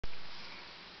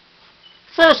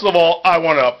First of all, I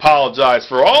want to apologize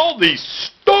for all these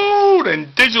Stone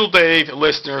and Digital Dave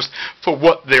listeners for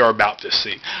what they're about to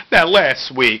see. Now,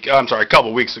 a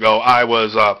couple weeks ago, I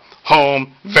was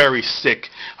home, very sick,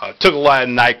 took a lot of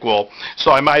NyQuil,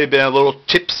 so I might have been a little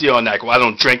tipsy on NyQuil. I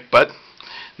don't drink, but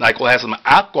NyQuil has some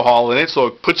alcohol in it, so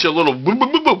it puts you a little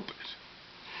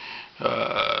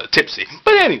tipsy.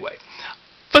 But anyway,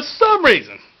 for some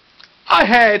reason,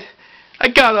 I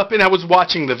got up and I was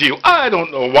watching The View. I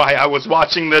don't know why I was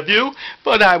watching The View,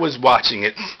 but I was watching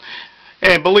it.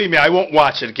 And believe me, I won't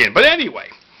watch it again. But anyway,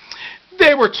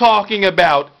 they were talking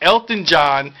about Elton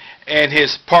John and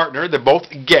his partner. They're both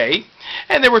gay.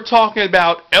 And they were talking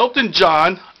about Elton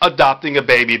John adopting a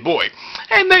baby boy.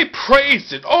 And they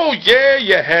praised it. Oh, yeah,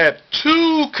 you have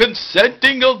 2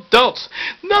 consenting adults.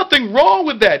 Nothing wrong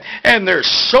with that. And they're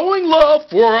showing love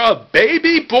for a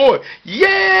baby boy.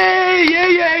 Yay,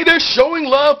 yay, yay. They're showing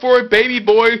love for a baby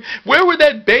boy. Where would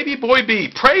that baby boy be?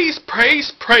 Praise,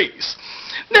 praise, praise.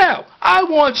 Now, I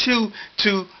want you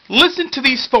to listen to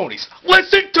these phonies.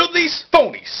 Listen to these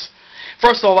phonies.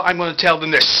 First of all, I'm going to tell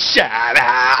them to shut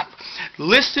up.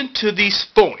 Listen to these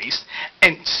phonies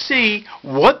and see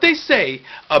what they say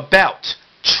about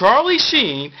Charlie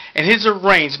Sheen and his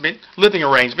living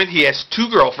arrangement. He has 2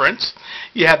 girlfriends.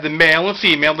 You have the male and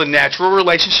female, the natural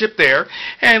relationship there.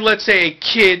 And let's say a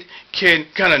kid can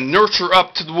kind of nurture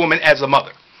up to the woman as a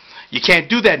mother. You can't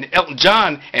do that in Elton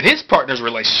John and his partner's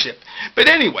relationship. But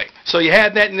anyway, so you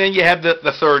have that, and then you have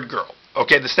the third girl.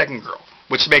 Okay, the second girl,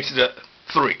 which makes it a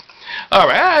 3. All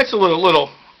right, that's a little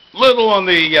on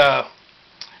the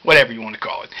whatever you want to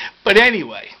call it. But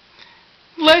anyway,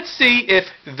 let's see if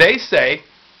they say,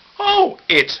 oh,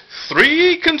 it's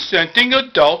 3 consenting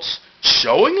adults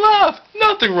showing love.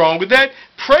 Nothing wrong with that.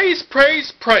 Praise,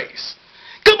 praise, praise.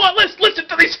 Come on, let's listen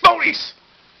to these phonies.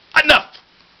 Enough.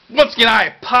 Once again,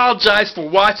 I apologize for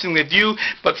watching The View,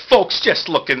 but folks, just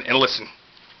look and listen.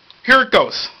 Here it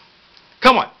goes.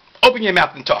 Come on, open your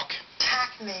mouth and talk.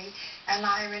 Attack me, and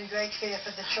I am in great fear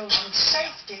for the children's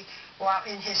safety while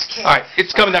in his care. All right,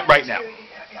 it's coming up right now.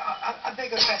 A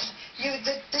bigger question.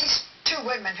 These 2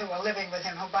 women who are living with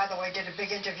him, who, by the way, did a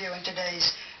big interview in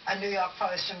today's New York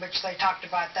Post in which they talked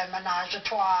about their menage a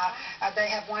trois. They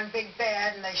have 1 big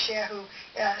bed, and they share who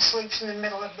sleeps in the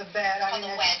middle of the bed. Called the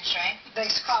wedge, right? They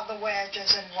call the wedge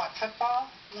as in what, football?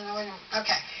 No,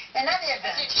 okay. In any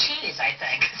event. It's cheese, I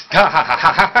think.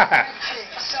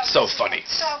 So funny.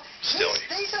 So silly.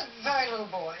 These are very little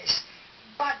boys.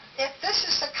 But if this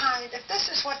is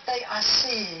what they are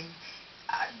seeing,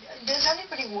 does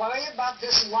anybody worry about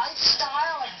this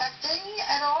lifestyle affecting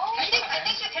at all? I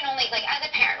think you can only, like, as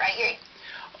a parent, right?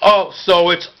 Oh, so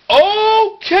it's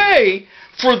okay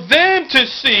for them to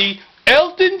see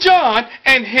Elton John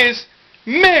and his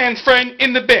man friend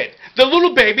in the bed. The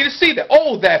little baby to see that.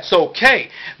 Oh, that's okay.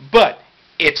 But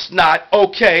it's not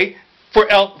okay for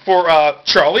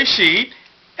Charlie Sheen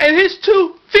and his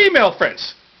 2 female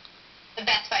friends. The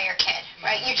best by your kid,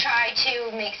 right? You try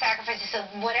to make sacrifices, so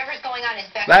whatever's going on is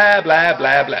best. Blah, blah,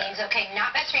 blah, blah. Means, okay,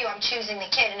 not best for you, I'm choosing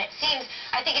the kid. And it seems,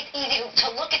 I think it's easy to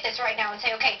look at this right now and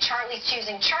say, okay, Charlie's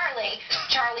choosing Charlie,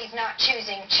 Charlie's not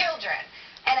choosing children.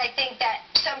 And I think that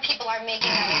some people are making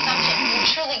that assumption. You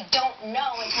truly don't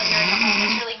know until you're in the home.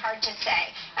 It's really hard to say.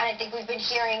 And I think we've been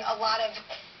hearing a lot of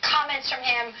comments from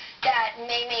him that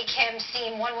may make him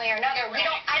seem one way or another.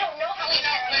 I don't know how he's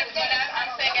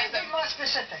I'm saying be more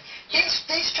specific.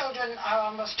 These children are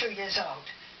almost 2 years old,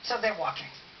 so they're walking,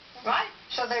 right?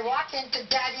 So they walk into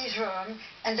Daddy's room,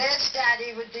 and there's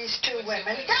Daddy with these 2 women.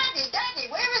 Daddy,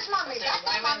 where is Mommy? That's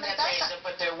not Mommy.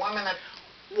 But they're women that...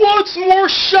 What's more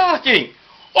shocking?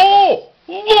 Oh,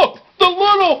 look, the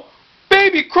little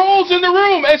baby crawls in the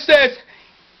room and says,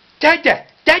 Dada,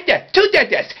 2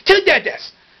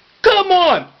 dadas. Come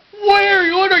on, what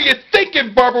are you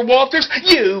thinking, Barbara Walters?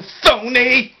 You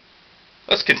phony.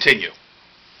 Let's continue.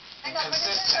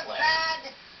 Consistently.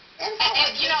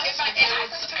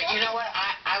 You know what?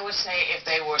 I would say if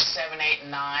they were 7, 8,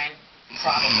 and 9,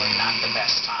 probably not the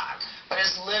best time. But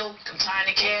as little,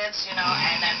 tiny kids, and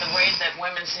at the rate that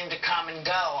women seem to come and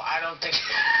go, I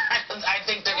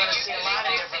think they're going to see a lot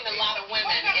of different people. a lot of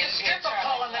women in stripper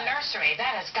pole in the nursery.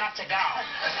 That has got to go.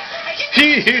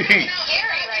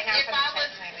 Scary right now. If I was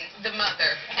the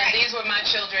mother, and these were my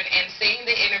children, and seeing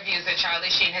the interviews that Charlie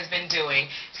Sheen has been doing,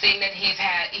 seeing that he's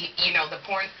had, the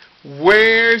porn...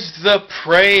 Where's the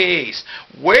praise?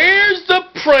 Where's the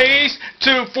praise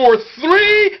for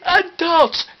 3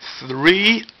 adults?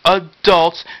 3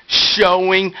 adults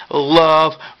showing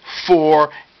love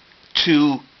for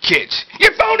 2 kids.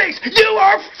 You're phonies! You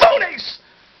are phonies!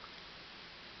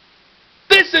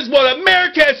 This is what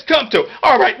America has come to.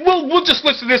 All right, we'll just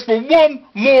listen to this for one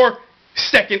more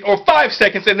second or 5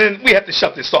 seconds, and then we have to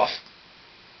shut this off.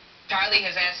 Charlie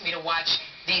has asked me to watch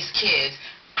these kids.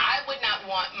 I would not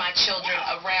want my children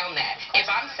around that. If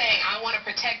I'm saying I want to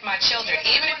protect my children,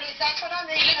 even if these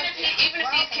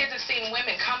kids have seen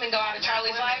women come and go out of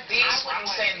Charlie's life, I'm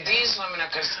saying these women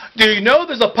are... Do you know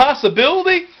there's a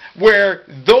possibility where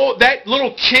that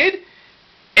little kid,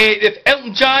 if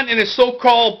Elton John and his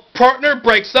so-called partner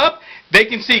breaks up, they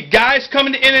can see guys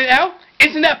coming in and out?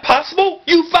 Isn't that possible,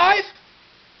 you five?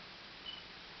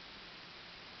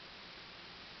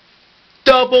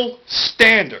 Double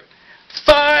standard.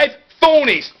 5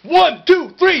 phonies. 1,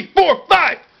 2, 3, 4,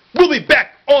 5. We'll be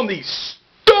back on the Stone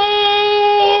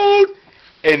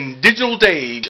and Digital Age.